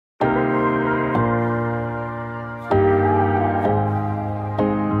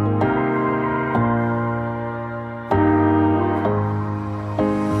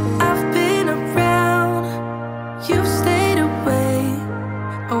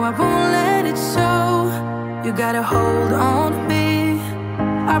I won't let it show. You got a hold on me.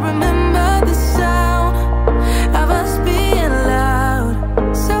 I remember the sound of us being loud,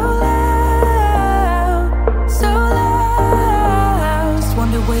 so loud, so loud. Just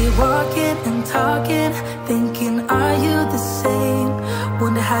wonder where you're walking and talking, thinking, are you the same?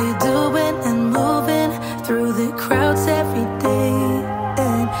 Wonder how you're doing and moving through the crowds every day.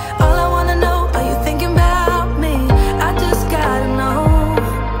 And all I wanna know, are you thinking about me? I just gotta know.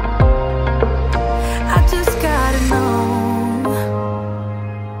 I just gotta know.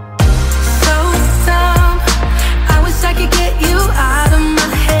 So dumb, I wish I could get you out of my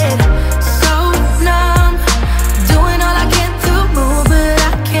head. So numb, doing all I can to move, but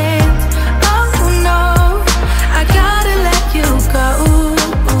I can't. Oh no, I gotta let you go.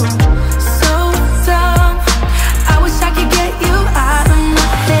 So dumb, I wish I could get you out of my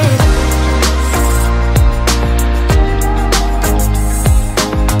head.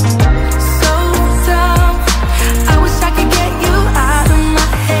 So dumb, I wish I could get you out of my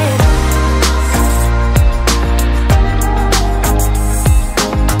head.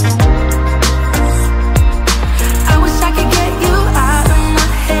 I wish I could get you out of my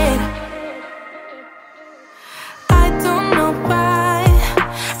head. I don't know why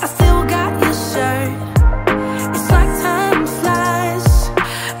I still got your shirt. It's like time flies,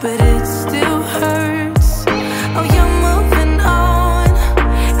 but it still hurts. Oh, you're moving on,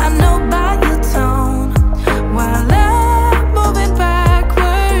 I know by your tone, while I'm moving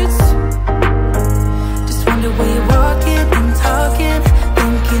backwards. Just wonder where you're walking and talking,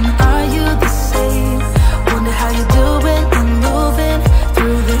 thinking, are you the same? Wonder how you're doing and moving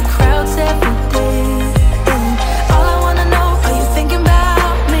through the crowds every day. And all I wanna know, are you thinking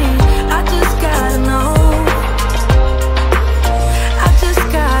about me? I just gotta know. I just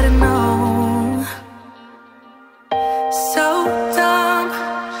gotta know. So dumb,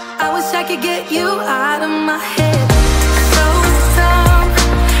 I wish I could get you out of my head. So dumb,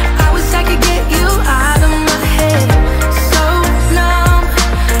 I wish I could get you out of my head. So numb,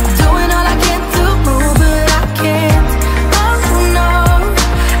 doing all I can to move, but I can't. Oh no,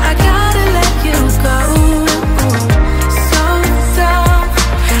 I gotta let you go. So dumb,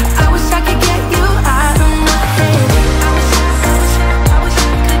 I wish I could get you out of my head. I wish I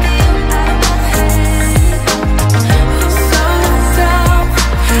could get you out of my head. So dumb,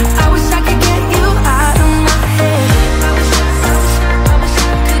 I wish I could get you out of my head.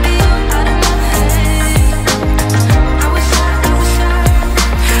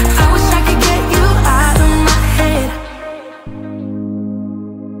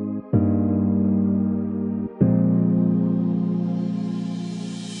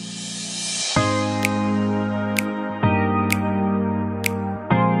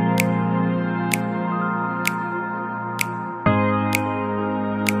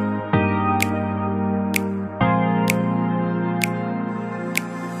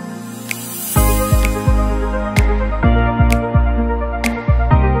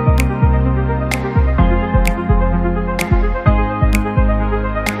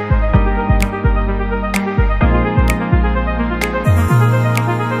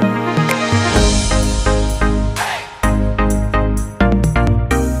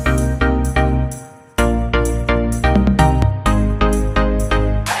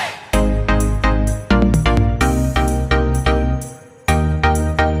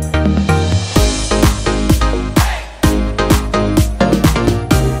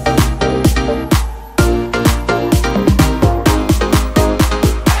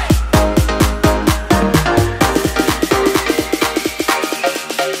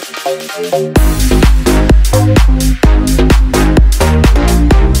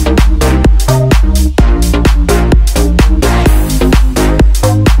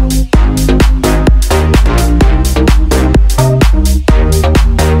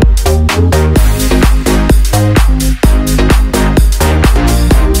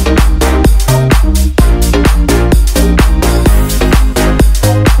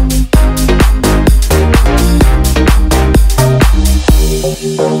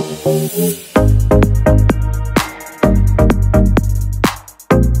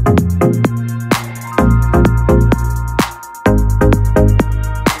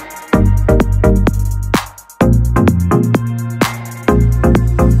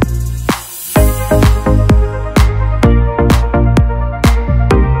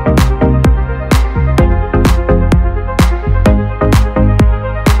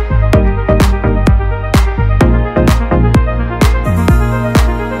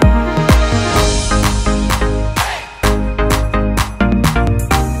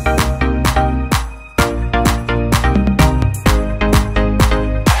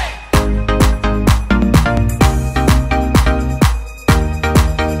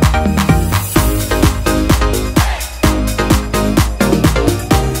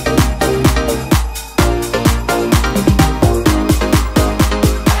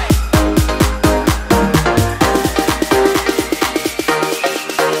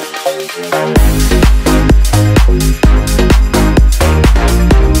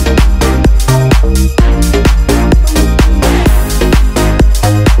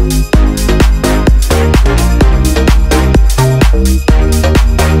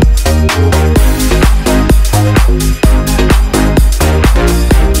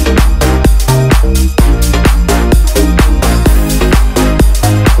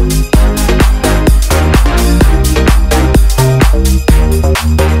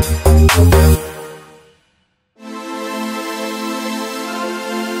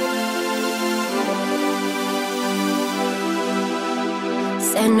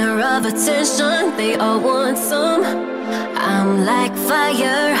 Center of attention, they all want some. I'm like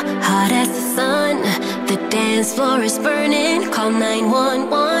fire, hot as the sun. The dance floor is burning, call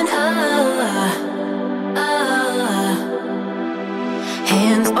 911.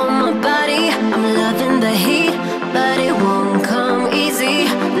 Hands on my body, I'm loving the heat, but it won't come easy,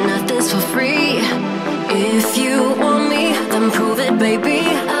 nothing's for free. If you want me, then prove it, baby.